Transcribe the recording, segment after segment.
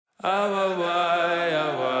You're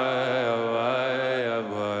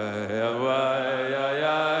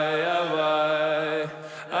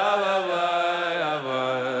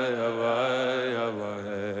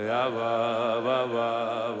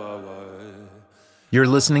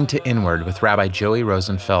listening to Inward with Rabbi Joey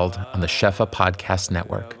Rosenfeld on the Shefa Podcast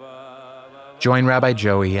Network. Join Rabbi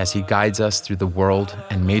Joey as he guides us through the world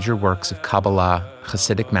and major works of Kabbalah,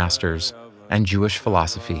 Hasidic masters, and Jewish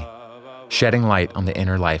philosophy, shedding light on the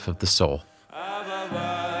inner life of the soul.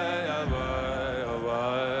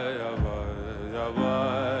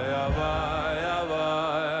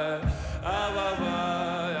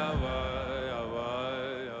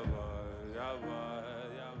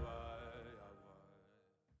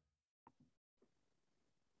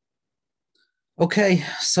 Okay,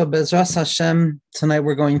 so Bezras Hashem, tonight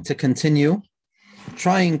we're going to continue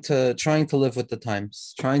trying to live with the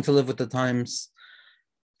times, trying to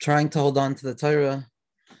hold on to the Torah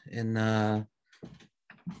in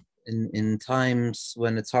times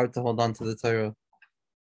when it's hard to hold on to the Torah.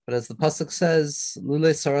 But as the pasuk says,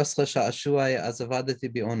 "Lulei sarascha sha'ashuai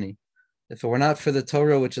azavadati bi'oni." If it were not for the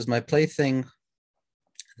Torah, which is my plaything,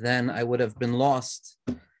 then I would have been lost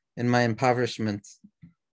in my impoverishment.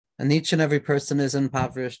 And each and every person is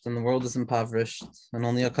impoverished, and the world is impoverished, and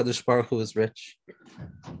only HaKadosh Baruch Hu is rich.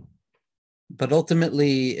 But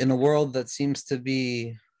ultimately, in a world that seems to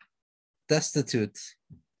be destitute,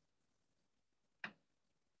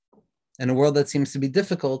 in a world that seems to be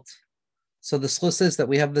difficult, so the schus is that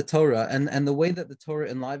we have the Torah, and the way that the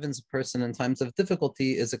Torah enlivens a person in times of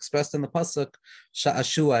difficulty is expressed in the pasuk,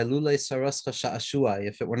 Sha'ashuai, lulei sarascha sha'ashuai,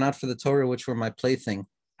 if it were not for the Torah, which were my plaything.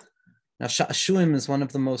 Now, sha'ashuim is one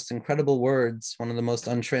of the most incredible words, one of the most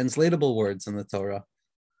untranslatable words in the Torah.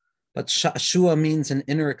 But sha'ashua means an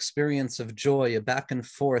inner experience of joy, a back and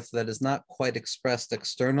forth that is not quite expressed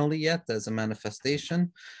externally yet as a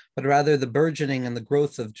manifestation, but rather the burgeoning and the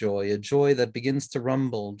growth of joy, a joy that begins to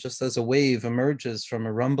rumble, just as a wave emerges from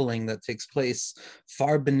a rumbling that takes place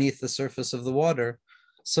far beneath the surface of the water.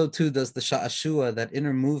 So too does the sha'ashua, that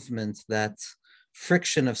inner movement, that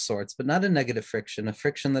friction of sorts, but not a negative friction, a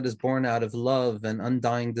friction that is born out of love and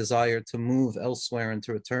undying desire to move elsewhere and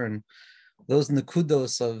to return. Those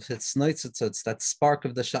nekudos of hitznotzitzutz, that spark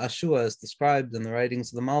of the sha'ashua, is described in the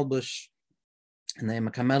writings of the Malbush, in the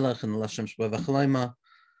Emek HaMelech, in the Lashem Sheba V'chalaima,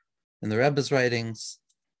 in the Rebbe's writings.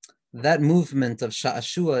 That movement of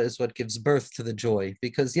sha'ashua is what gives birth to the joy,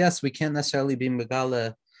 because yes, we can't necessarily be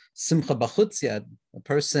megala simcha b'chutz yet. A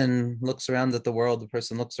person looks around at the world, a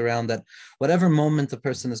person looks around at whatever moment a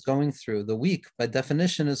person is going through. The week, by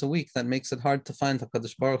definition, is a week that makes it hard to find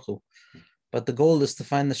HaKadosh Baruch Hu. But the goal is to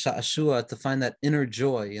find the sha'ashua, to find that inner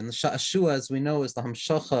joy. And the sha'ashua, as we know, is the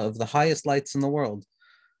hamshacha of the highest lights in the world.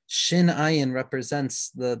 Shin Ayin represents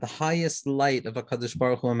the highest light of HaKadosh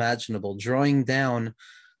Baruch Hu imaginable, drawing down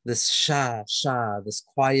this this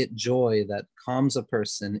quiet joy that calms a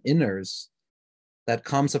person, that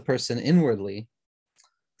calms a person inwardly.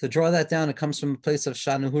 To draw that down, it comes from a place of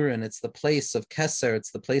Shanuhurin. It's the place of Keser.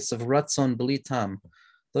 It's the place of Ratzon B'litam.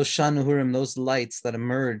 Those Shanuhurim, those lights that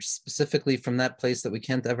emerge specifically from that place that we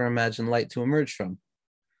can't ever imagine light to emerge from.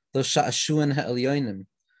 Those Sha'ashuan Ha'elyonim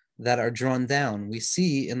that are drawn down. We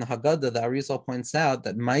see in the Haggadah, the Arizal points out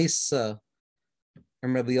that Maisa,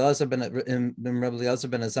 from Rabbi Eliezer ben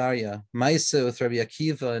Azariah, Maisa with Rabbi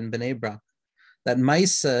Akiva and Ben Ebrak, that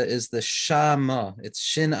Maisa is the Shama. It's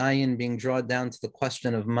Shin Ayin being drawn down to the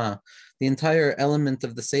question of Ma. The entire element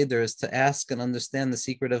of the Seder is to ask and understand the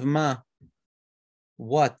secret of Ma.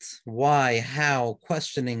 What, why, how,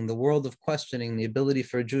 questioning, the world of questioning, the ability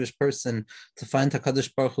for a Jewish person to find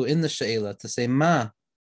HaKadosh Baruch Hu in the She'ela, to say Ma,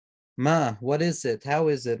 what is it? How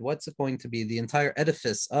is it? What's it going to be? The entire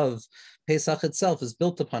edifice of Pesach itself is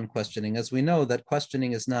built upon questioning. As we know, that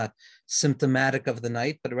questioning is not symptomatic of the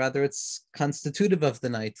night, but rather it's constitutive of the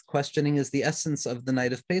night. Questioning is the essence of the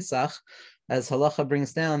night of Pesach, as Halacha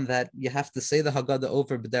brings down that you have to say the Haggadah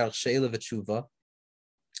over B'derech She'ela V'tshuva.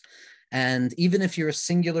 And even if you're a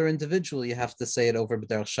singular individual, you have to say it over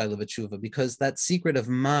B'derech She'ela V'tshuva, because that secret of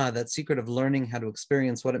Ma, that secret of learning how to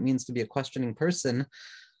experience what it means to be a questioning person,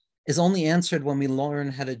 is only answered when we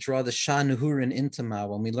learn how to draw the Shanuhurin into Ma,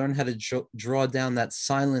 when we learn how to draw down that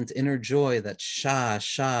silent inner joy, that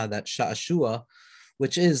that Sha'ashua,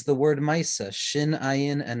 which is the word Maisa, Shin,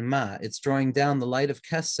 Ayin, and Ma. It's drawing down the light of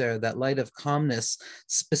Keser, that light of calmness,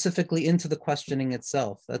 specifically into the questioning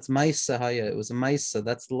itself. That's Maisa Haya. It was a Maisa.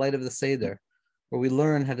 That's the light of the Seder, where we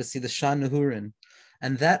learn how to see the Shanuhurin.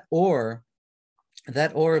 And that or of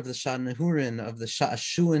the Shanuhurin, of the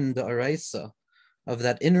Sha'ashuin Da'araisa, of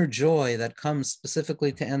that inner joy that comes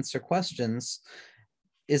specifically to answer questions,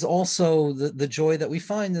 is also the joy that we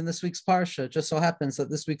find in this week's Parsha. It just so happens that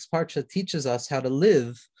this week's Parsha teaches us how to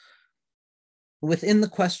live within the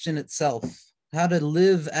question itself, how to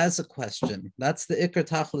live as a question. That's the Iker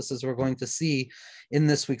Tachlis, as we're going to see in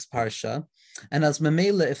this week's Parsha. And as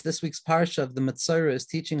Memela, if this week's Parsha of the Metzora is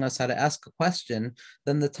teaching us how to ask a question,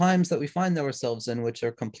 then the times that we find ourselves in, which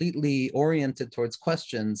are completely oriented towards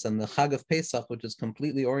questions, and the Chag of Pesach, which is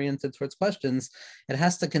completely oriented towards questions, it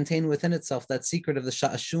has to contain within itself that secret of the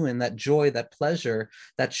Sha'ashuin, that joy, that pleasure,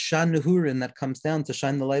 that Shanuhurin that comes down to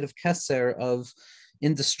shine the light of Keser, of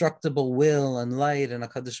indestructible will and light, and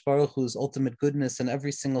HaKadosh Baruch Hu's ultimate goodness in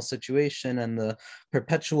every single situation, and the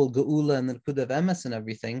perpetual geula and the Nekuda of Emes and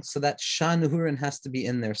everything. So that Shanuhurin has to be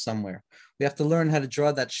in there somewhere. We have to learn how to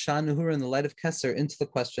draw that Shanuhurin, the light of Keser, into the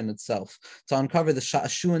question itself, to uncover the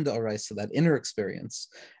Sha'ashuin D'Oraisa, that inner experience.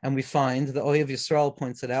 And we find, the Ohev Yisrael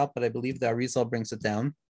points it out, but I believe the Arizal brings it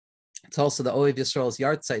down. It's also the Ohev Yisrael's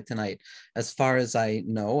yard site tonight, as far as I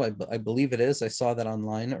know. I believe it is. I saw that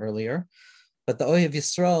online earlier. But the Ohev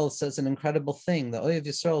Yisrael says an incredible thing. The Ohev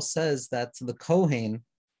Yisrael says that the Kohen,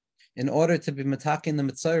 in order to be matakin the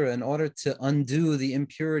Metzora, in order to undo the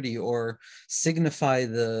impurity or signify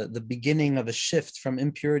the beginning of a shift from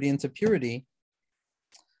impurity into purity,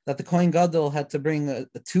 that the Kohen Gadol had to bring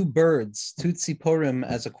two birds, two tziporim,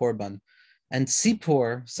 as a korban. And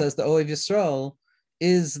tzipor, says the Ohev Yisrael,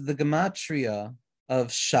 is the gematria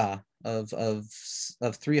of Shah, of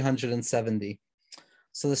 370.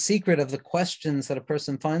 So the secret of the questions that a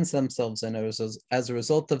person finds themselves in as a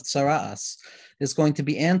result of tzara'as is going to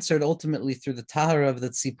be answered ultimately through the tahara of the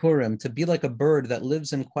tzipurim, to be like a bird that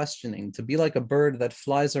lives in questioning, to be like a bird that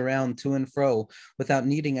flies around to and fro without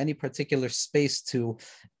needing any particular space to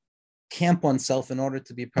camp oneself in order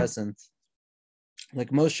to be present. Like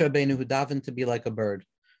Moshe Rabbeinu, who davened to be like a bird.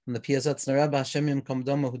 And the Piazatz Narabba Hashem Yom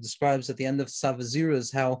Domo, who describes at the end of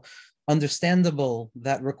Savazirus how understandable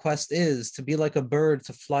that request is, to be like a bird,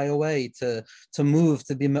 to fly away, to move,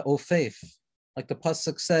 to be me'ofef. Like the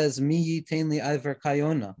pasuk says, Mi yitain li iver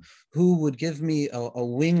kayona, who would give me a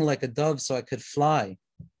wing like a dove so I could fly,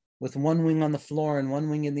 with one wing on the floor and one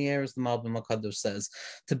wing in the air, as the Malbim HaKadosh says.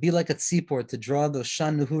 To be like a tzipor, to draw those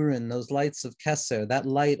shanuhurin, those lights of Keser, that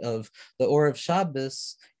light of the Or of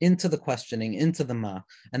Shabbos, into the questioning, into the ma.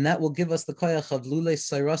 And that will give us the koyach of lule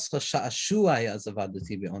sayrascha sha'ashuai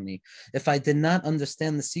azavadati be'oni. If I did not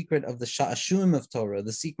understand the secret of the sha'ashuim of Torah,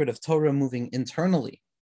 the secret of Torah moving internally,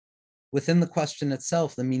 within the question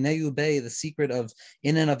itself, the Mineu Bey, the secret of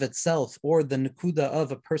in and of itself, or the Nekuda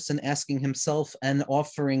of a person asking himself and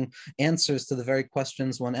offering answers to the very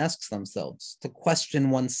questions one asks themselves, to question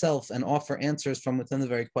oneself and offer answers from within the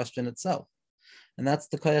very question itself. And that's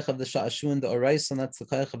the koyach of the Sha'ashuin, the Orais, and that's the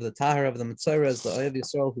koyach of the Tahar of the Metzora, as the Ohev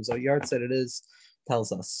Yisrael, whose our yard said it is,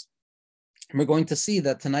 tells us. And we're going to see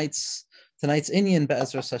that tonight's Inyan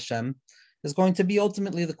Be'ezras Hashem is going to be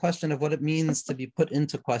ultimately the question of what it means to be put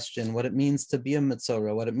into question, what it means to be a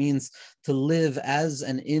Metzora, what it means to live as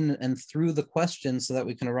and in and through the question, so that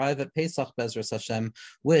we can arrive at Pesach Be'ezras Hashem,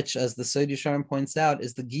 which, as the Sod Yesharim points out,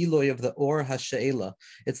 is the Giloy of the Or HaShe'ela.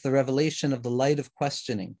 It's the revelation of the light of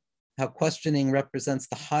questioning, how questioning represents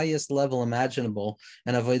the highest level imaginable,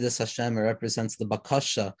 and Avodas Hashem represents the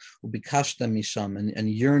Bakasha, Ubikashta Misham, and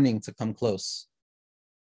yearning to come close.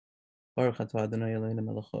 So the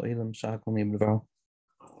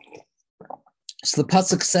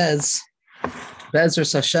pasuk says,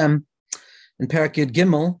 Be'ezras Hashem, in Parak Yud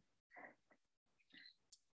Gimel,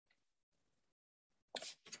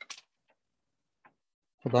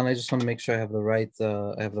 hold on, I just want to make sure I have the right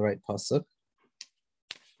pasuk.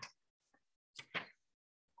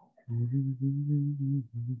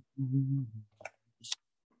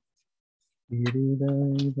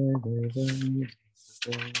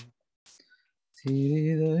 So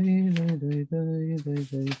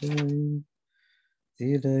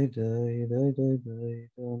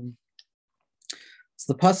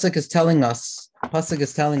the pasuk is telling us, I'm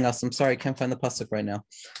sorry, I can't find the pasuk right now.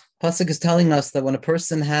 Pasuk is telling us that when a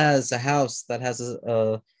person has a house that has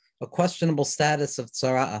a questionable status of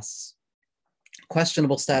tzara'as,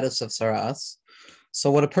 so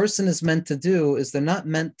what a person is meant to do is they're not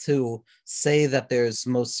meant to say that there's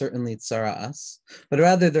most certainly tzara'as, but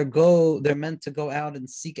rather they're meant to go out and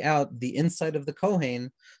seek out the insight of the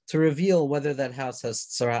Kohen to reveal whether that house has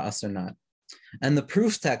tzara'as or not. And the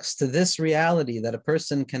proof text to this reality, that a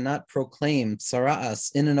person cannot proclaim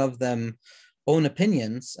tzara'as in and of them own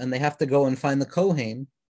opinions, and they have to go and find the Kohen,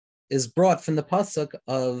 is brought from the pasuk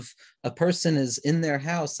of a person is in their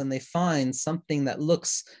house and they find something that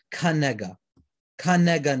looks kanega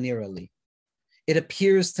nirali. It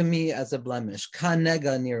appears to me as a blemish,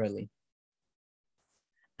 kanega nirali.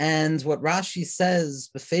 And what Rashi says,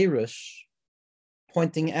 Beferish,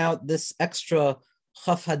 pointing out this extra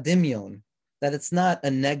chaf hadimyon, that it's not a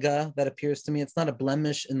nega that appears to me, it's not a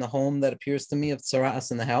blemish in the home that appears to me of tzara'as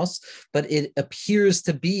in the house, but it appears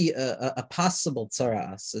to be a possible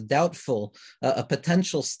tzara'as, a doubtful, a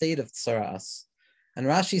potential state of tzara'as. And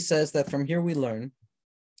Rashi says that from here we learn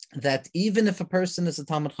that even if a person is a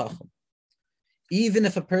Talmid Chacham, even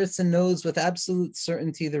if a person knows with absolute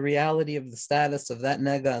certainty the reality of the status of that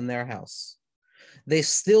nega in their house, they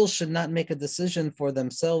still should not make a decision for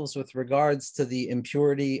themselves with regards to the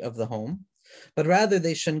impurity of the home, but rather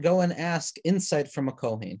they should go and ask insight from a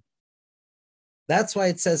Kohen. That's why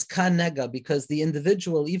it says kan nega, because the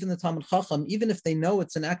individual, even the Talmid Chacham, even if they know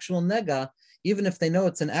it's an actual nega, even if they know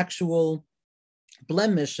it's an actual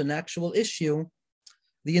blemish, an actual issue,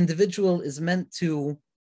 the individual is meant to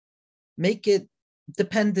make it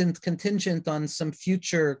dependent, contingent on some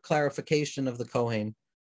future clarification of the Kohen.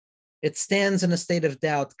 It stands in a state of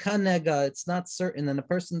doubt. Kanega, it's not certain, and a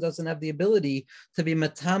person doesn't have the ability to be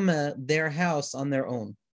matame their house on their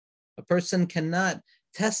own. A person cannot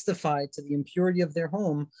testify to the impurity of their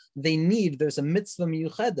home. There's a mitzvah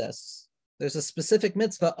miyuchedes. There's a specific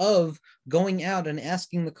mitzvah of going out and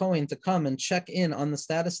asking the Kohen to come and check in on the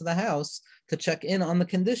status of the house, to check in on the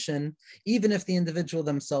condition, even if the individual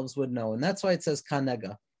themselves would know. And that's why it says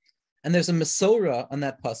kanega. And there's a Mesorah on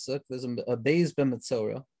that pasuk. There's a Beis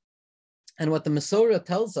b'Mesorah. And what the Mesorah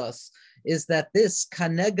tells us is that this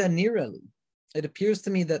kanega nirali, it appears to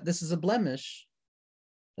me that this is a blemish,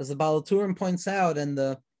 as the Baal HaTurim points out, and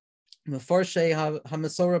the Mefarshei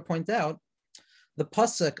HaMesorah point out, the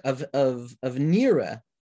pasuk of nira,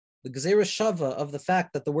 the gezerah shava of the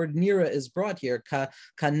fact that the word nira is brought here,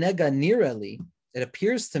 kanega nirali, it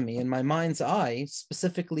appears to me in my mind's eye,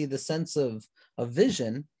 specifically the sense of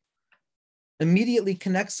vision, immediately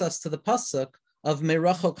connects us to the pasuk of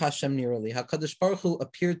merachok Hashem nirali. HaKadosh Baruch Hu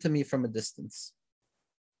appeared to me from a distance.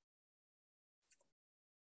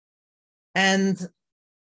 And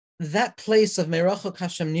that place of merachok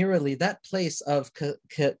Hashem nirali, that place of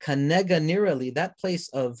kanega nirali, that place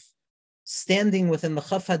of standing within the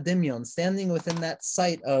chaf hadimyon, standing within that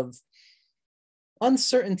site of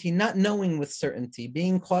uncertainty, not knowing with certainty,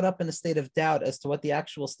 being caught up in a state of doubt as to what the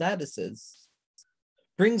actual status is,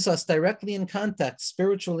 brings us directly in contact,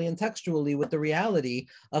 spiritually and textually, with the reality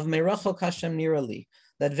of merachok Hashem nirali,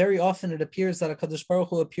 that very often it appears that HaKadosh Baruch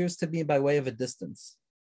Hu appears to be by way of a distance.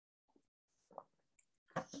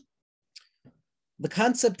 The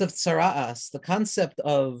concept of tzara'as, the concept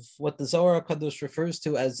of what the Zohar HaKadosh refers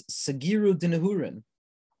to as segiru dinehurin,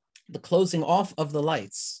 the closing off of the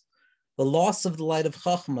lights, the loss of the light of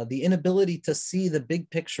chachma, the inability to see the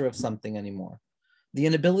big picture of something anymore, the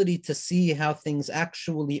inability to see how things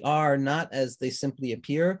actually are, not as they simply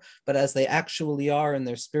appear, but as they actually are in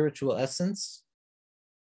their spiritual essence.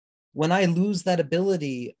 When I lose that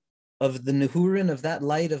ability of the nehurin, of that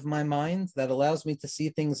light of my mind that allows me to see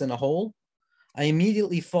things in a whole, I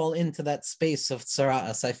immediately fall into that space of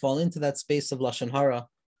tzara'as. I fall into that space of lashon hara.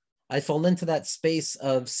 I fall into that space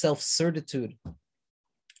of self-certitude.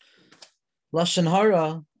 Lashon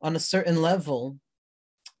hara, on a certain level,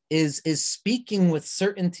 is speaking with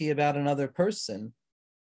certainty about another person,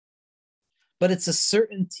 but it's a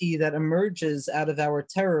certainty that emerges out of our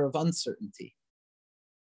terror of uncertainty.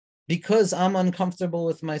 Because I'm uncomfortable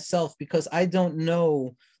with myself, because I don't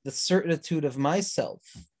know the certitude of myself,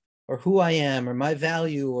 or who I am, or my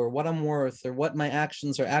value, or what I'm worth, or what my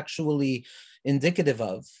actions are actually indicative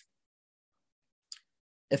of.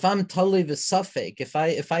 If I'm totally v'safek,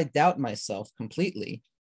 if I doubt myself completely,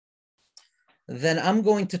 then I'm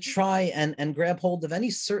going to try and grab hold of any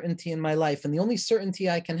certainty in my life. And the only certainty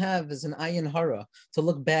I can have is an ayin hara, to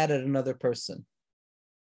look bad at another person.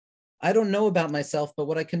 I don't know about myself, but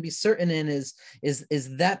what I can be certain in is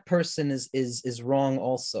that person is wrong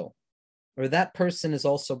also, or that person is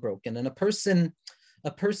also broken. And a person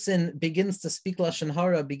begins to speak lashon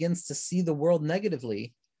hara, begins to see the world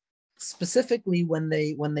negatively, specifically when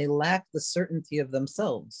they lack the certainty of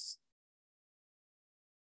themselves.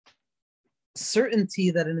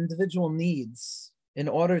 Certainty that an individual needs in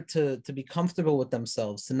order to be comfortable with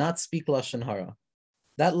themselves, to not speak lashon hara.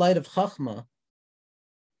 That light of chachma,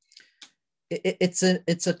 it's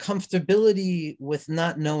a comfortability with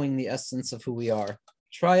not knowing the essence of who we are.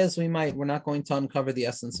 Try as we might, we're not going to uncover the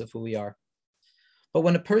essence of who we are. But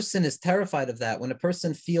when a person is terrified of that, when a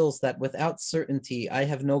person feels that without certainty, I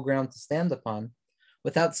have no ground to stand upon,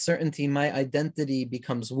 without certainty, my identity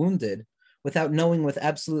becomes wounded, without knowing with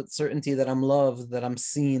absolute certainty that I'm loved, that I'm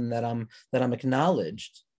seen, that I'm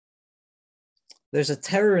acknowledged, There's a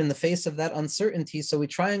terror in the face of that uncertainty, so we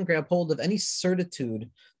try and grab hold of any certitude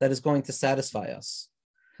that is going to satisfy us.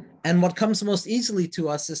 And what comes most easily to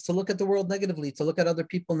us is to look at the world negatively, to look at other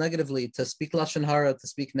people negatively, to speak lashon hara, to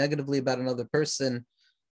speak negatively about another person,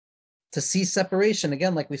 to see separation,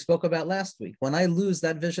 again, like we spoke about last week. When I lose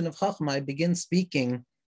that vision of chachma, I begin speaking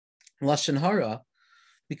lashon hara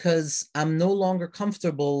because I'm no longer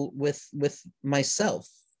comfortable with myself.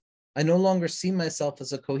 I no longer see myself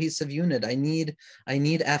as a cohesive unit. I need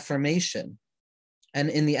affirmation. And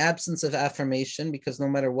in the absence of affirmation, because no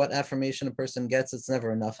matter what affirmation a person gets, it's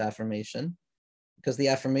never enough affirmation, because the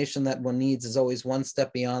affirmation that one needs is always one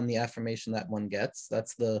step beyond the affirmation that one gets.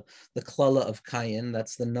 That's the klala of Kayin.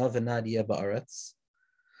 That's the Navanadiya Ba'aretz.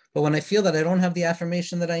 But when I feel that I don't have the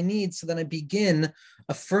affirmation that I need, so then I begin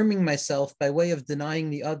affirming myself by way of denying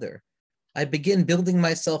the other. I begin building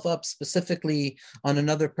myself up specifically on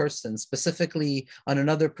another person, specifically on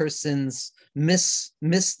another person's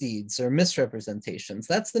misdeeds or misrepresentations.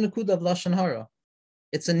 That's the Nakuda of Lashon Hara.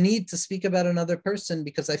 It's a need to speak about another person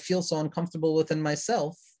because I feel so uncomfortable within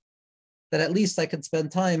myself that at least I could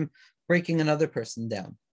spend time breaking another person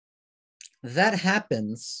down. That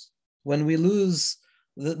happens when we lose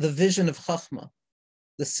the vision of Chachma,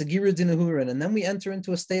 the Segira Dinuhurin, and then we enter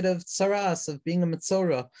into a state of tsaras, of being a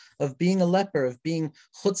metzora, of being a leper, of being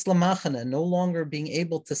chutz lamachana, no longer being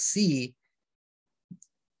able to see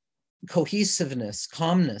cohesiveness,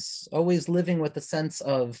 calmness, always living with the sense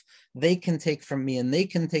of they can take from me and they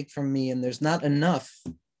can take from me and there's not enough,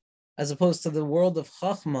 as opposed to the world of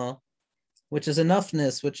Chachma, which is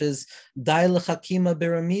enoughness, which is dai l'chakima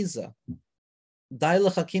biramiza. Dai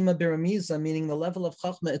l'chakima biramiza, meaning the level of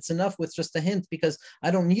Chachma, it's enough with just a hint because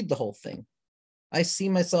I don't need the whole thing. I see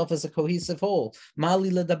myself as a cohesive whole.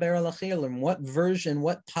 Mali ledaber al achelim.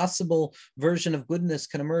 What possible version of goodness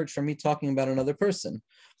can emerge from me talking about another person?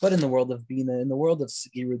 But in the world of Bina, in the world of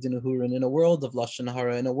Segira Dinuhurin, in a world of Lashon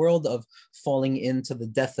Hara, in a world of falling into the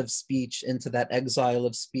death of speech, into that exile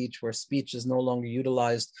of speech, where speech is no longer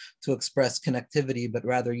utilized to express connectivity, but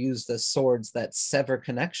rather used as swords that sever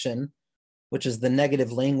connection, which is the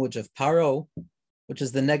negative language of Paro, which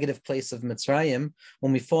is the negative place of Mitzrayim.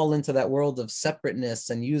 When we fall into that world of separateness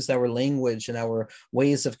and use our language and our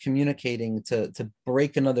ways of communicating to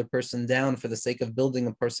break another person down for the sake of building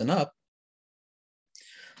a person up,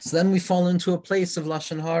 so then we fall into a place of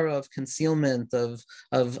Lashon Hara, of concealment,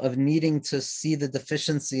 of needing to see the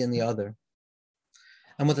deficiency in the other.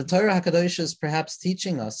 And what the Torah HaKadosh is perhaps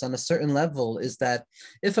teaching us on a certain level is that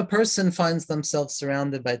if a person finds themselves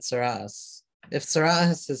surrounded by tsaras, if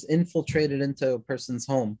tsaras has infiltrated into a person's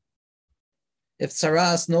home, if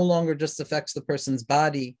tsaras no longer just affects the person's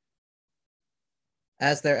body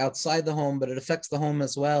as they're outside the home, but it affects the home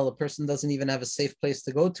as well, a person doesn't even have a safe place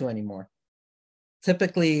to go to anymore.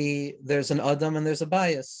 Typically, there's an Adam and there's a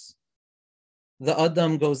bias. The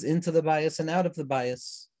Adam goes into the bias and out of the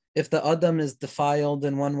bias. If the Adam is defiled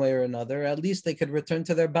in one way or another, at least they could return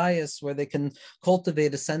to their bias where they can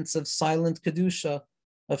cultivate a sense of silent Kedusha,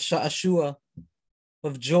 of Sha'ashua,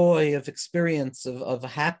 of joy, of experience, of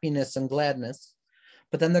happiness and gladness.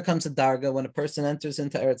 But then there comes a darga when a person enters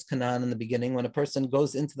into Eretz Canaan in the beginning, when a person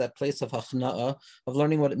goes into that place of hachna'ah, of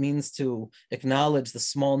learning what it means to acknowledge the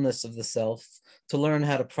smallness of the self, to learn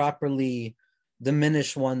how to properly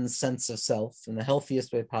diminish one's sense of self in the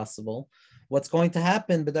healthiest way possible. What's going to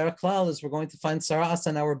happen, B'derech Klal, is we're going to find saras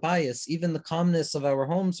and our bias. Even the calmness of our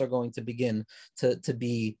homes are going to begin to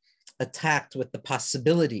be attacked with the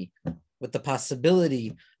possibility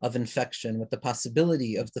of infection, with the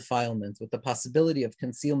possibility of defilement, with the possibility of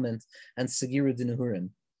concealment and Segira Dinuhurin.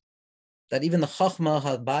 That even the Chachma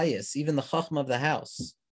HaBayis, even the Chachma of the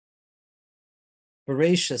house,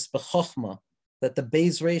 Bereshis, B'Chachma, that the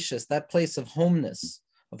Beis Reshis, that place of homeness,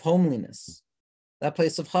 of homeliness, that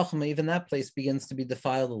place of Chachma, even that place begins to be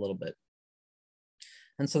defiled a little bit.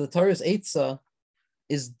 And so the Torah's Eitzah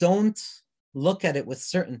is don't look at it with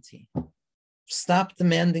certainty. Stop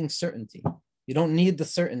demanding certainty. You don't need the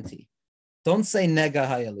certainty. Don't say nega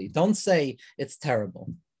hayali. Don't say it's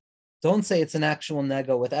terrible. Don't say it's an actual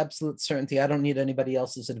nega with absolute certainty. I don't need anybody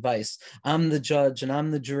else's advice. I'm the judge and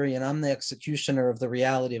I'm the jury and I'm the executioner of the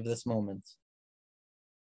reality of this moment.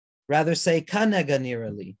 Rather say ka nega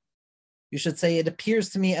nirali. You should say it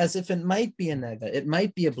appears to me as if it might be a nega. It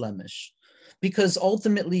might be a blemish. Because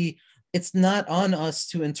ultimately, it's not on us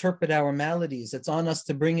to interpret our maladies. It's on us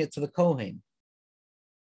to bring it to the Kohen.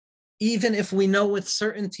 Even if we know with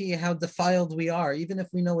certainty how defiled we are, even if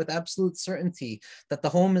we know with absolute certainty that the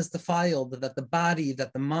home is defiled, that the body,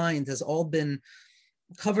 that the mind has all been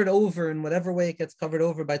covered over in whatever way it gets covered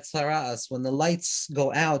over by tsaras, when the lights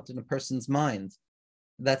go out in a person's mind,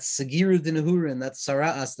 that Segiru Dinahurin, that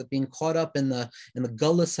Sara'as, that being caught up in the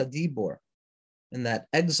Gullus Hadibor, in that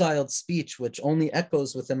exiled speech which only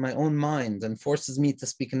echoes within my own mind and forces me to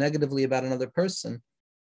speak negatively about another person.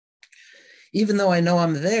 Even though I know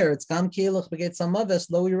I'm there, it's Gam Kielach Begeit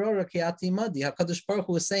Samaves Lo Irora Kiati Madi. HaKadosh Baruch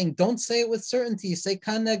Hu is saying, don't say it with certainty, say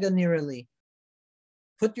Kanega Nirali.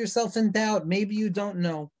 Put yourself in doubt. Maybe you don't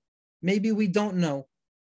know. Maybe we don't know.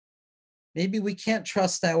 Maybe we can't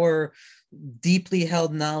trust our deeply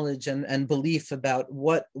held knowledge and belief about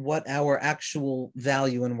what our actual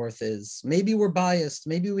value and worth is. Maybe we're biased.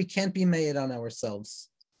 Maybe we can't be made on ourselves.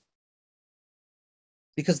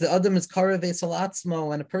 Because the Adam is Karaves al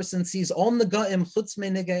Atzmo, and a person sees all Negaim chutz me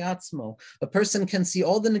Negay Atzmo. A person can see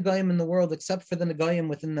all the Negaim in the world except for the Negaim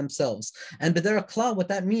within themselves. And B'derech Klal, what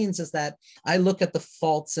that means is that I look at the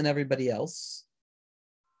faults in everybody else,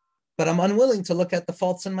 but I'm unwilling to look at the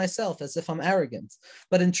faults in myself as if I'm arrogant.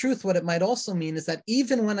 But in truth, what it might also mean is that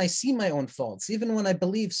even when I see my own faults, even when I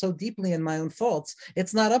believe so deeply in my own faults,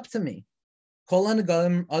 it's not up to me. Kol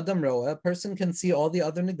ha-Negaim Adam Roa, a person can see all the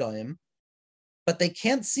other Negaim, but they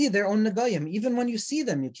can't see their own Negayim. Even when you see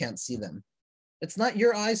them, you can't see them. It's not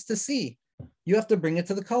your eyes to see. You have to bring it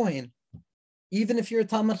to the Kohen. Even if you're a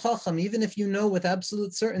Talmid Chacham, even if you know with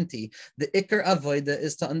absolute certainty, the Iker Avoida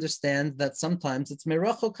is to understand that sometimes it's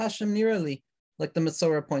Meracho Kashem Nirali, like the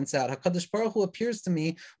Mesorah points out. HaKadosh Baruch Hu appears to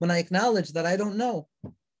me when I acknowledge that I don't know.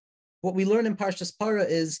 What we learn in Parshas Para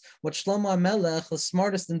is what Shlomo HaMelech, the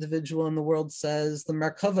smartest individual in the world, says, the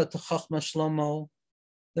Merkava to Chachma Shlomo,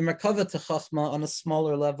 the Merkava to Chachma on a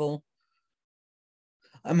smaller level.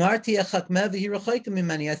 I thought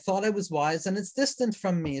I was wise and it's distant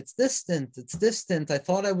from me. It's distant. I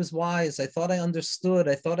thought I was wise. I thought I understood.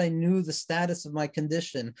 I thought I knew the status of my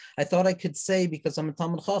condition. I thought I could say, because I'm a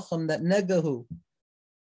Talmid Chacham, that negahu,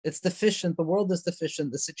 it's deficient. The world is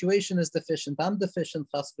deficient. The situation is deficient. I'm deficient,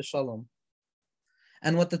 chas v'shalom.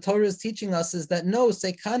 And what the Torah is teaching us is that no,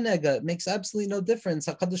 say kanega, it makes absolutely no difference.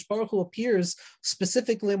 HaKadosh Baruch Hu appears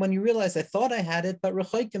specifically when you realize, I thought I had it, but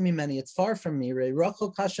rechoikem mimeni, it's far from me.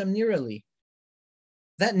 Re'rachok Hashem nirali.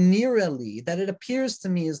 That nirali, that it appears to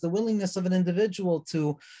me, is the willingness of an individual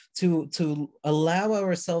to allow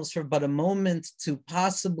ourselves for but a moment to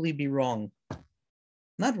possibly be wrong.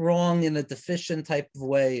 Not wrong in a deficient type of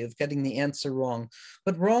way of getting the answer wrong,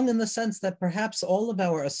 but wrong in the sense that perhaps all of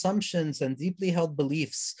our assumptions and deeply held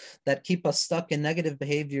beliefs that keep us stuck in negative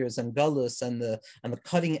behaviors and gullus and the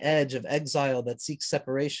cutting edge of exile that seeks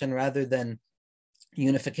separation rather than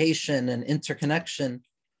unification and interconnection,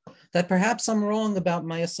 that perhaps I'm wrong about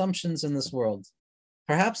my assumptions in this world.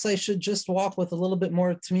 Perhaps I should just walk with a little bit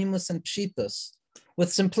more tmimus and pshitus,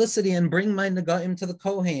 with simplicity, and bring my negaim to the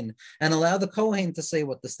Kohen and allow the Kohen to say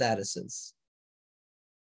what the status is.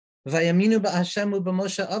 It's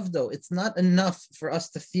not enough for us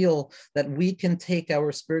to feel that we can take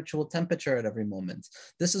our spiritual temperature at every moment.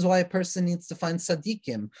 This is why a person needs to find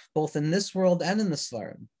tzaddikim, both in this world and in the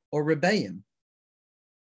Svarim, or rebbeim.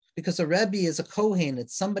 Because a Rebbe is a Kohen,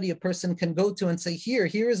 it's somebody a person can go to and say, here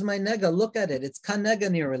is my nega, look at it, it's kanega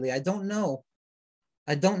nearly, I don't know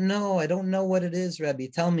what it is, Rebbe,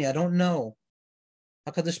 tell me, I don't know.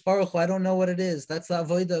 HaKadosh Baruch Hu, I don't know what it is. That's the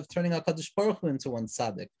avodah of turning HaKadosh Baruch Hu into one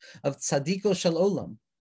tzaddik, of tzaddiko shel olam,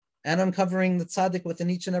 and uncovering the tzaddik within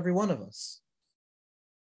each and every one of us.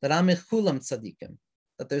 That amich kulam tzaddikim,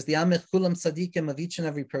 that there's the amich kulam tzaddikim of each and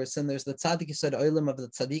every person, there's the tzaddik yisod olam of the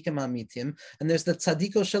tzaddikim amitim, and there's the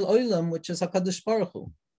tzaddiko shel olam, which is HaKadosh Baruch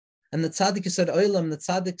Hu. And the tzaddik yisod olam, the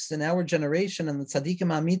tzaddiks in our generation, and the tzaddikim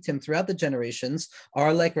amitim throughout the generations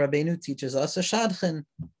are, like Rabbeinu teaches us, a shadchan.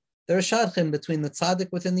 There are shadchan between the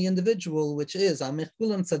tzaddik within the individual, which is amich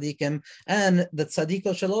kulam tzaddikim, and the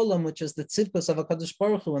tzaddiko shel olam, which is the tzidkus of HaKadosh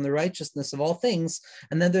Baruch Hu and the righteousness of all things.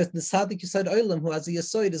 And then there's the tzaddik yisod olam, who has a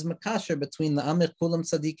yesod, is makasher between the amich kulam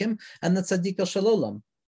tzaddikim and the tzaddiko shel olam.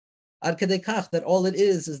 Ad kedei kach, that all it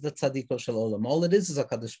is the tzaddiko shel olam. All it is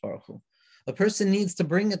HaKadosh Baruch Hu. A person needs to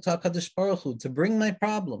bring it to HaKadosh Baruch Hu, to bring my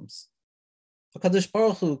problems. HaKadosh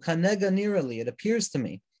Baruch Hu, kanega nirali, it appears to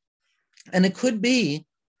me. And it could be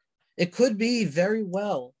very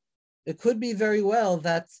well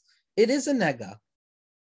that it is a nega.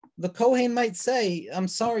 The Kohen might say, I'm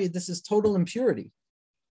sorry, this is total impurity.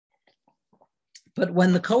 But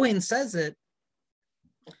when the Kohen says it,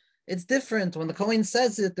 it's different. When the Kohen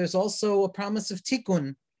says it, there's also a promise of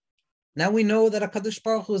tikkun. Now we know that HaKadosh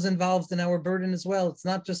Baruch Hu is involved in our burden as well. It's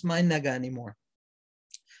not just my nega anymore.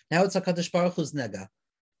 Now it's HaKadosh Baruch Hu's nega.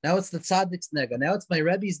 Now it's the tzaddik's nega. Now it's my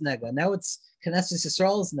Rebbe's nega. Now it's Knesset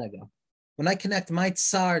Yisrael's nega. When I connect my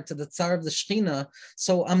tsar to the tsar of the Shekhinah,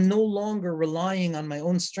 so I'm no longer relying on my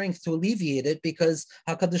own strength to alleviate it, because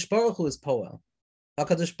HaKadosh Baruch Hu is poel.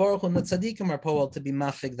 HaKadosh Baruch Hu and the tzaddikim are poel to be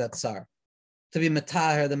mafig that tsar, to be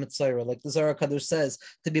metaher the mitzayra, like the Zohar Kadosh says,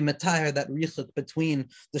 to be metaher that richuk between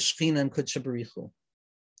the Shechina and Kudsha Barichu.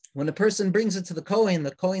 When a person brings it to the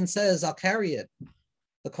Kohen says, I'll carry it.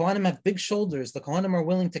 The Kohanim have big shoulders. The Kohanim are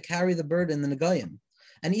willing to carry the burden, the Negayim.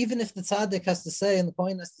 And even if the tzaddik has to say, and the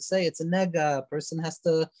Kohen has to say, it's a nega, a person has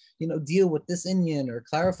to, deal with this inyan or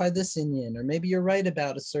clarify this inyan, or maybe you're right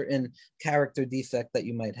about a certain character defect that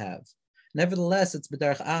you might have. Nevertheless, it's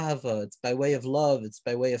b'derech ahava, it's by way of love, it's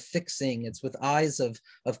by way of fixing, it's with eyes of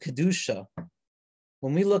kedusha.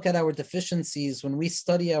 When we look at our deficiencies, when we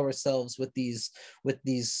study ourselves with these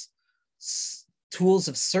tools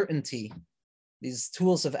of certainty, these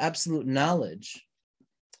tools of absolute knowledge,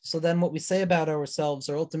 so then what we say about ourselves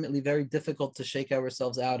are ultimately very difficult to shake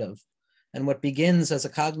ourselves out of. And what begins as a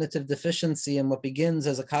cognitive deficiency and what begins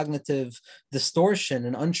as a cognitive distortion,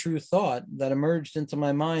 an untrue thought that emerged into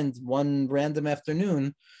my mind one random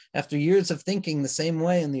afternoon, after years of thinking the same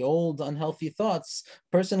way in the old unhealthy thoughts,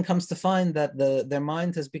 person comes to find that their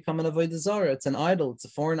mind has become an avodah zarah. It's an idol, it's a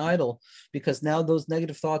foreign idol, because now those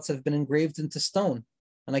negative thoughts have been engraved into stone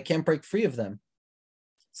and I can't break free of them.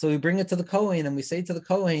 So we bring it to the Kohen and we say to the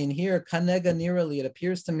Kohen, here, kanega nirali, it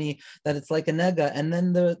appears to me that it's like a nega, and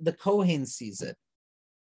then the Kohen sees it.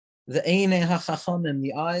 The Einei HaChachamim,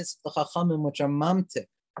 the eyes of the Chachamim, which are mamtik.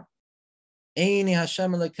 Einei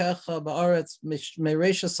Hashem Elokecha ba'aretz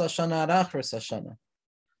mereishas hashana ad achros hashana.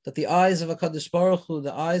 That the eyes of HaKadosh Baruch Hu,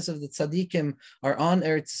 the eyes of the tzaddikim are on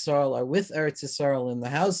Eretz Yisrael, are with Eretz Yisrael, in the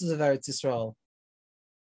houses of Eretz Yisrael,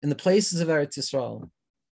 in the places of Eretz Yisrael.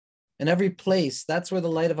 In every place, that's where the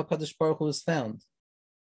light of HaKadosh Baruch Hu is found.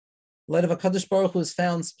 The light of HaKadosh Baruch Hu is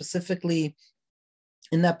found specifically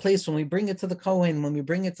in that place when we bring it to the Kohen, when we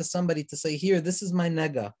bring it to somebody to say, here, this is my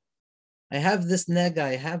nega. I have this nega,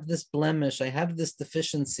 I have this blemish, I have this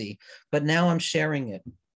deficiency, but now I'm sharing it.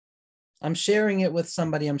 I'm sharing it with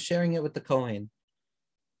somebody, I'm sharing it with the Kohen.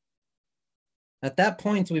 At that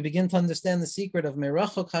point, we begin to understand the secret of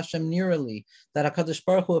Merachok Hashem Nirali, that HaKadosh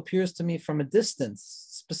Baruch Hu appears to me from a distance,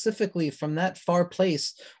 specifically from that far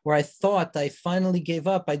place where I thought I finally gave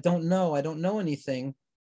up. I don't know anything.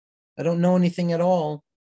 I don't know anything at all.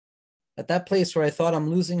 At that place where I thought I'm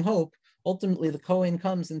losing hope, ultimately the Kohen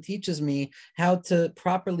comes and teaches me how to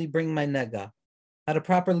properly bring my nega, how to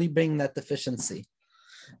properly bring that deficiency.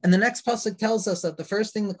 And the next pasuk tells us that the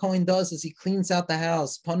first thing the Kohen does is he cleans out the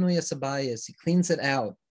house, panui asabayis, he cleans it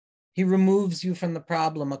out. He removes you from the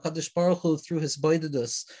problem. HaKadosh Baruch Hu, through his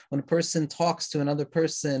boidedus, when a person talks to another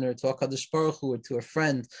person or to HaKadosh Baruch Hu or to a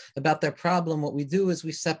friend about their problem, what we do is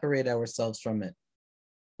we separate ourselves from it.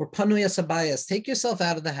 We're panui asabayis, take yourself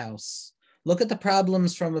out of the house. Look at the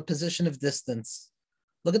problems from a position of distance.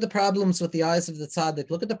 Look at the problems with the eyes of the tzaddik.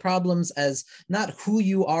 Look at the problems as not who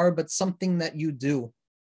you are, but something that you do.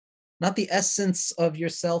 Not the essence of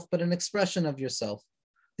yourself, but an expression of yourself.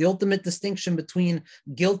 The ultimate distinction between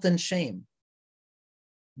guilt and shame.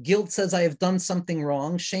 Guilt says I have done something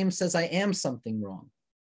wrong. Shame says I am something wrong.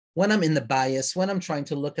 When I'm in the bias, when I'm trying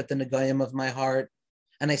to look at the negayim of my heart,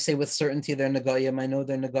 and I say with certainty they're negayim, I know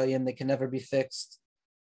they're negayim, they can never be fixed.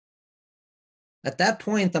 At that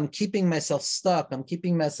point, I'm keeping myself stuck. I'm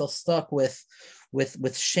keeping myself stuck with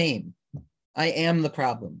shame. I am the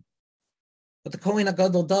problem. What the Kohen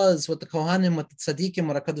HaGadol does, what the Kohanim, what the Tzaddikim,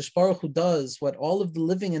 what HaKadosh Baruch Hu does, what all of the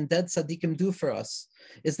living and dead Tzaddikim do for us,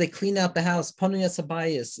 is they clean out the house, panui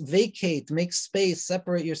asabayis, vacate, make space,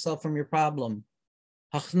 separate yourself from your problem.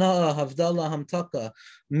 Hachna'a, havdalah, hamtaka,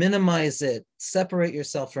 minimize it, separate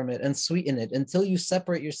yourself from it, and sweeten it. Until you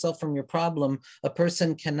separate yourself from your problem, a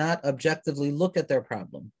person cannot objectively look at their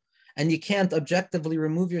problem. And you can't objectively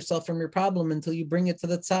remove yourself from your problem until you bring it to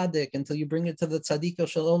the tzaddik, until you bring it to the tzaddik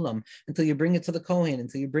shel olam, until you bring it to the Kohen,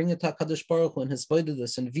 until you bring it to HaKadosh Baruch Hu and his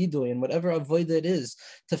boidedus and vidui and whatever avodah it is,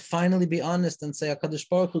 to finally be honest and say, HaKadosh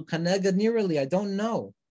Baruch Hu, kanega nirali, I don't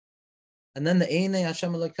know. And then the Einei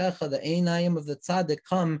Hashem Elokecha, the Einayim of the tzaddik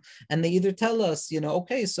come and they either tell us,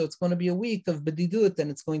 okay, so it's going to be a week of bedidut and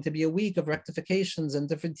it's going to be a week of rectifications and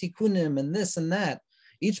different tikkunim and this and that.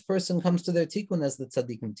 Each person comes to their tikkun as the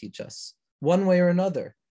tzaddikim teach us, one way or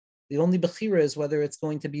another. The only bechira is whether it's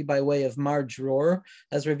going to be by way of mar dror,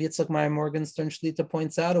 as Rav Yitzchak Meyer Morgenstern Shlita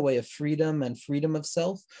points out, a way of freedom and freedom of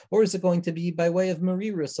self, or is it going to be by way of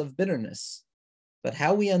marirus, of bitterness? But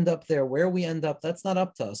how we end up there, where we end up, that's not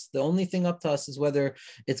up to us. The only thing up to us is whether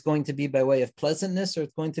it's going to be by way of pleasantness or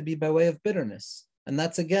it's going to be by way of bitterness. And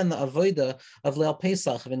that's again the avodah of Leil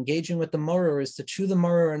Pesach, of engaging with the maror, is to chew the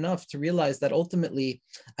maror enough to realize that ultimately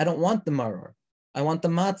I don't want the maror. I want the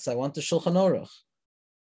matzah, I want the shulchan aruch.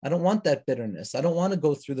 I don't want that bitterness. I don't want to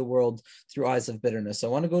go through the world through eyes of bitterness. I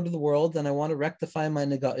want to go to the world and I want to rectify my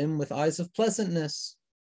negaim with eyes of pleasantness,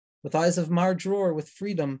 with eyes of marjor, with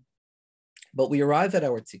freedom. But we arrive at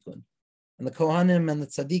our tikkun. And the Kohanim and the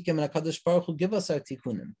Tzaddikim and HaKadosh Baruch Hu give us our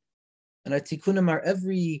tikkunim. And our tikkunim are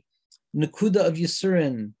every nekuda of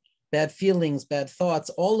Yisurin, bad feelings, bad thoughts.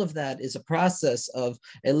 All of that is a process of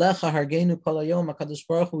Elecha Hargeinu Kol Hayom, HaKadosh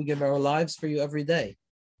Baruch Hu, we give our lives for you every day.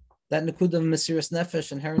 That nekuda of Mesiras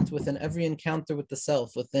Nefesh inherent within every encounter with the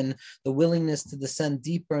self, within the willingness to descend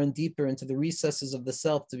deeper and deeper into the recesses of the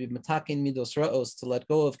self, to be matakin midos ra'os, to let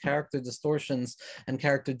go of character distortions and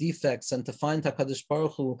character defects, and to find HaKadosh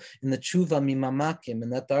Baruch Hu in the tshuva mimamakim, in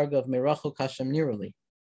that darga of merachuk Hashem nirali.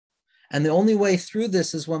 And the only way through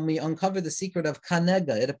this is when we uncover the secret of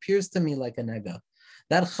kanega. It appears to me like a nega.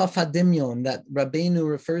 That chaf hadimyon that Rabbeinu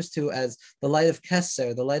refers to as the light of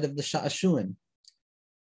Keser, the light of the sha'ashuim.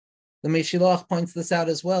 The Meshiloach points this out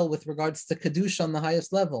as well with regards to Kedusha on the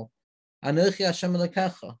highest level. Anochi Hashem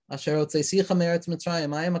Elokecha, Asher Hotzeisicha me'eretz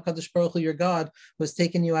Mitzrayim. I am HaKadosh Baruch Hu, your God, who has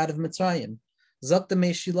taken you out of Mitzrayim. Zok the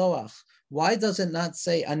Meshiloach. Why does it not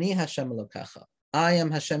say Ani Hashem Elokecha? I am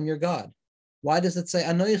Hashem, your God. Why does it say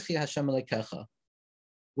Anochi Hashem Elokecha?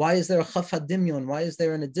 Why is there a chaf hadimyon? Why is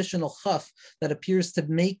there an additional chaf that appears to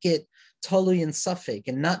make it tolui and safek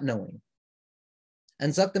and not knowing?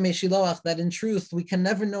 And Zok the Meshiloach, that in truth, we can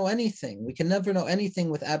never know anything. We can never know anything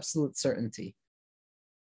with absolute certainty.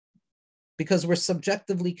 Because we're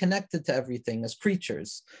subjectively connected to everything as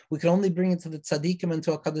creatures. We can only bring it to the tzaddikim and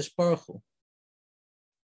to HaKadosh Baruch Hu.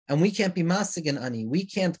 And we can't be masig and ani. We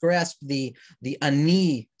can't grasp the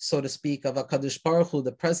ani, so to speak, of HaKadosh Baruch Hu,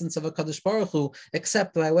 the presence of HaKadosh Baruch Hu,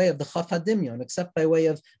 except by way of the chaf hadimyon, except by way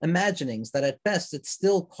of imaginings, that at best it's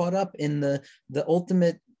still caught up in the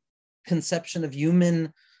ultimate conception of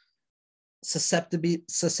human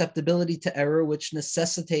susceptibility to error, which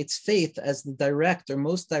necessitates faith as the direct or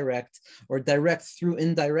most direct or direct through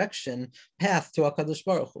indirection path to HaKadosh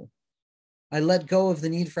Baruch Hu. I let go of the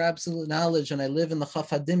need for absolute knowledge and I live in the chaf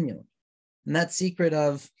hadimyon. And that secret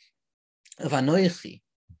of anoichi,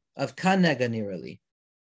 of kanega nirali,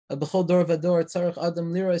 of b'chol dor v'dor tzarech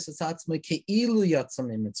adam liros es atzmai ke'ilu yatzam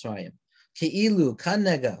mitzrayim, ke'ilu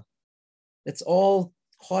kanega. It's all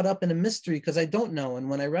caught up in a mystery because I don't know. And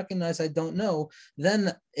when I recognize I don't know,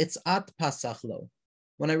 then it's at pasachlo.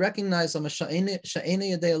 When I recognize I'm a sha'ene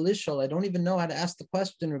yadei alishol, I don't even know how to ask the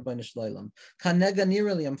question, Rabbeinu Shloim. Kanega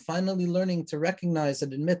nirali, I'm finally learning to recognize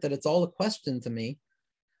and admit that it's all a question to me.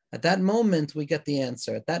 At that moment, we get the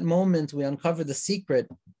answer. At that moment, we uncover the secret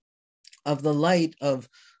of the light of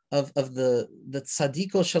the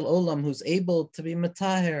tzadiko shel olam, who's able to be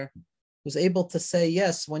mataher, who's able to say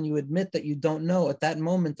yes when you admit that you don't know. At that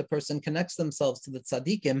moment, the person connects themselves to the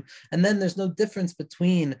tzaddikim, and then there's no difference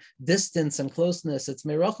between distance and closeness. It's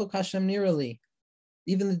merachuk Hashem nirali.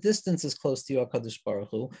 Even the distance is close to you, HaKadosh Baruch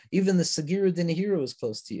Hu. Even the Segiru Dinahiru is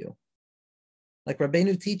close to you. Like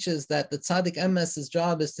Rabbeinu teaches that the tzaddik emes'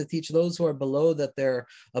 job is to teach those who are below that they're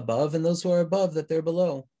above, and those who are above that they're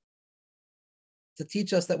below. To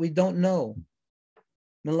teach us that we don't know.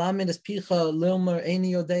 Melamed es picha lilmer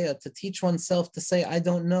eini yodea, to teach oneself to say, I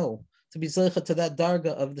don't know, to be zeicha to that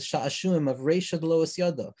darga of the sha'ashuim, of reisha lois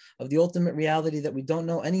yada, of the ultimate reality that we don't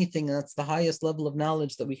know anything, and that's the highest level of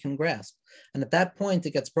knowledge that we can grasp. And at that point,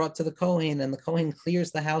 it gets brought to the Kohen, and the Kohen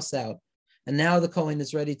clears the house out. And now the Kohen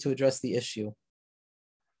is ready to address the issue.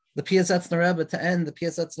 The Piasetzner Rebbe, to end, the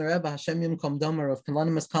Piasetzner Rebbe, Hashem Yimkom Domer, of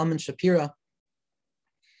Kalanimus Kalman Shapira,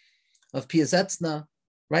 of Piasetzna,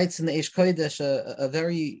 writes in the Eish Kodesh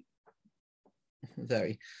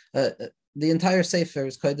the entire Sefer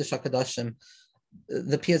is Kodesh HaKadoshim.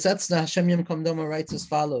 The Piasetzna Hashem Yimkom Domer writes as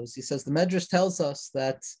follows. He says, the Medrash tells us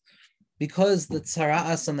that because the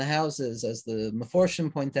tzara'as on the houses, as the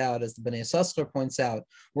Meforshim point out, as the Bnei Yissaschar points out,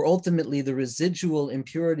 were ultimately the residual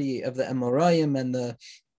impurity of the Amorayim and the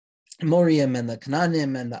Moriam and the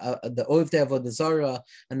Canaanim and the Ovdei Avodah Zarah,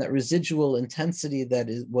 and that residual intensity that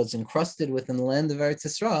was encrusted within the land of Eretz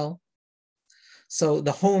Yisrael. So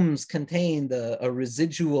the homes contained a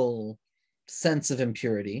residual sense of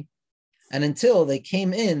impurity. And until they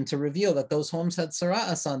came in to reveal that those homes had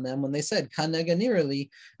sara'as on them, when they said kanega nirali,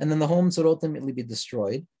 and then the homes would ultimately be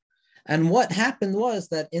destroyed. And what happened was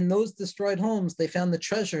that in those destroyed homes, they found the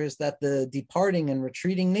treasures that the departing and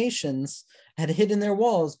retreating nations had hid in their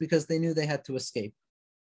walls because they knew they had to escape.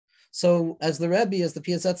 So as the Rebbe, as the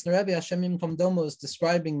Piasetzner Rebbe, Hashem Yimkom Domo, is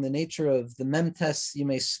describing the nature of the Memtes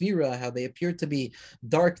Yimei Sfira, how they appear to be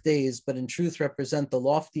dark days, but in truth represent the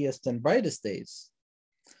loftiest and brightest days.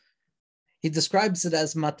 He describes it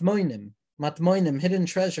as matmoinim, hidden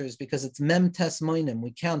treasures, because it's Memtes Moinim.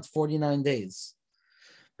 We count 49 days.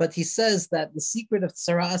 But he says that the secret of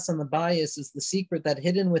tsaras and the bias is the secret that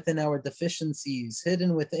hidden within our deficiencies,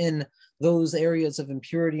 hidden within those areas of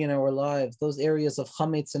impurity in our lives, those areas of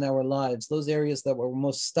chametz in our lives, those areas that we're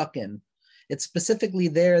most stuck in. It's specifically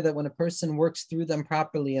there that when a person works through them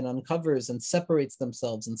properly and uncovers and separates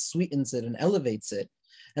themselves and sweetens it and elevates it,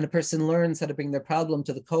 and a person learns how to bring their problem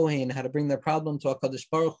to the Kohen, how to bring their problem to HaKadosh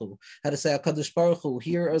Baruch Hu, how to say, HaKadosh Baruch Hu,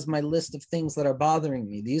 here is my list of things that are bothering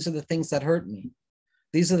me. These are the things that hurt me.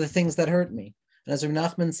 These are the things that hurt me. And as Rav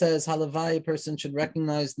Nachman says, halavai, a person should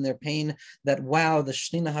recognize in their pain that, wow, the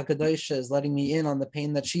Shechina HaKadosha is letting me in on the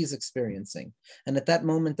pain that she's experiencing. And at that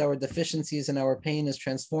moment, our deficiencies and our pain is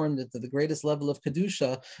transformed into the greatest level of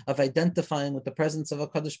Kedusha, of identifying with the presence of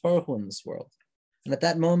HaKadosh Baruch Hu in this world. And at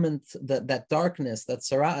that moment, that darkness, that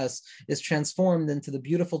sara'as, is transformed into the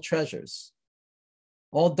beautiful treasures.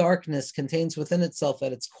 All darkness contains within itself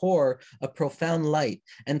at its core a profound light,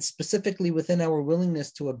 and specifically within our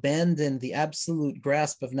willingness to abandon the absolute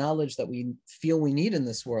grasp of knowledge that we feel we need in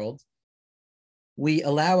this world, we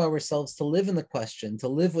allow ourselves to live in the question, to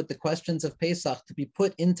live with the questions of Pesach, to be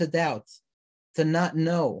put into doubt, to not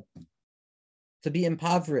know, to be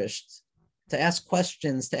impoverished, to ask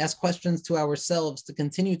questions to ourselves, to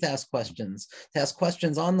continue to ask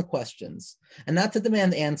questions on the questions, and not to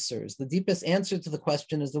demand answers. The deepest answer to the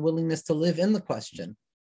question is the willingness to live in the question,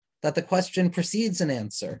 that the question precedes an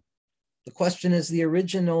answer. The question is the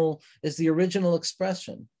original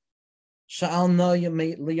expression. Sha'alna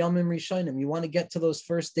liyamim rishonim. You want to get to those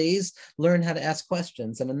first days, learn how to ask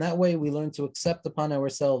questions. And in that way, we learn to accept upon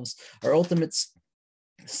ourselves our ultimate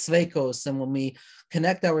sveikos, and when we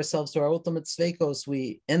connect ourselves to our ultimate sveikos,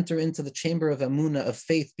 we enter into the chamber of emunah, of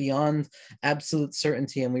faith beyond absolute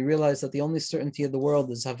certainty, and we realize that the only certainty of the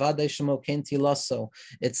world is havadei shemo kenti lasso.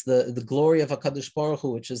 It's the glory of HaKadosh Baruch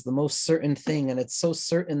Hu, which is the most certain thing, and it's so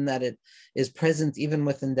certain that it is present even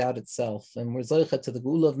within doubt itself. And we're zoicha to the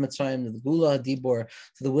Gula of Mitzrayim, to the Gula HaDibor,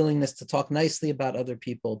 to the willingness to talk nicely about other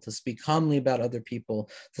people, to speak calmly about other people,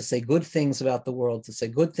 to say good things about the world, to say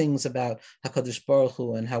good things about HaKadosh Baruch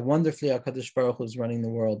Hu, and how wonderfully HaKadosh Baruch Hu is running the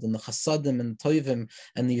world, and the chasadim and the toivim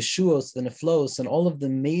and the yeshuos, the neflos, and all of the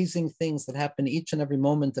amazing things that happen each and every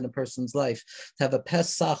moment in a person's life. To have a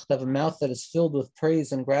pesach, to have a mouth that is filled with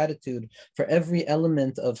praise and gratitude for every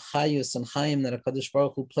element of chayus and chayim that HaKadosh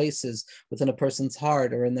Baruch Hu places within a person's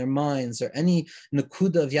heart or in their minds, or any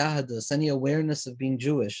nekuda of yahadus, any awareness of being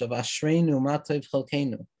Jewish, of ashreinu matayv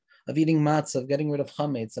chalkeinu, of eating matzah, of getting rid of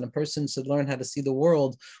chametz. And a person should learn how to see the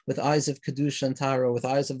world with eyes of kedusha and tara, with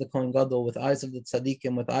eyes of the Kohen Gadol, with eyes of the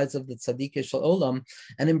tzaddikim, with eyes of the tzaddikish shel olam,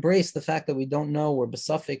 and embrace the fact that we don't know, we're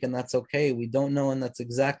besafik, and that's okay. We don't know, and that's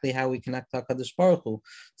exactly how we connect to HaKadosh Baruch Hu,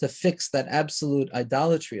 to fix that absolute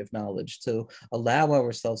idolatry of knowledge, to allow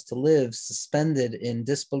ourselves to live suspended in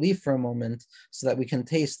disbelief for a moment, so that we can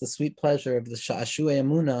taste the sweet pleasure of the sha'ashuei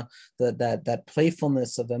emunah, that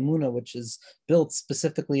playfulness of emunah, which is built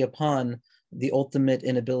specifically upon the ultimate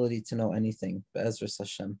inability to know anything. Be'ezras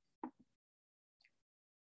Hashem.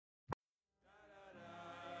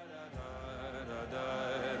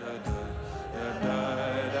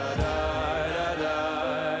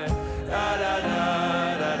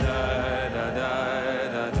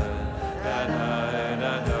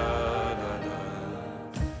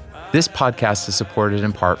 This podcast is supported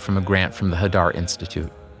in part from a grant from the Hadar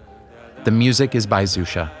Institute. The music is by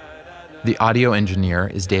Zusha. The audio engineer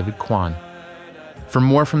is David Kwan. For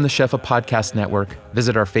more from the Shefa Podcast Network,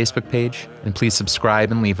 visit our Facebook page, and please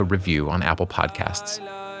subscribe and leave a review on Apple Podcasts.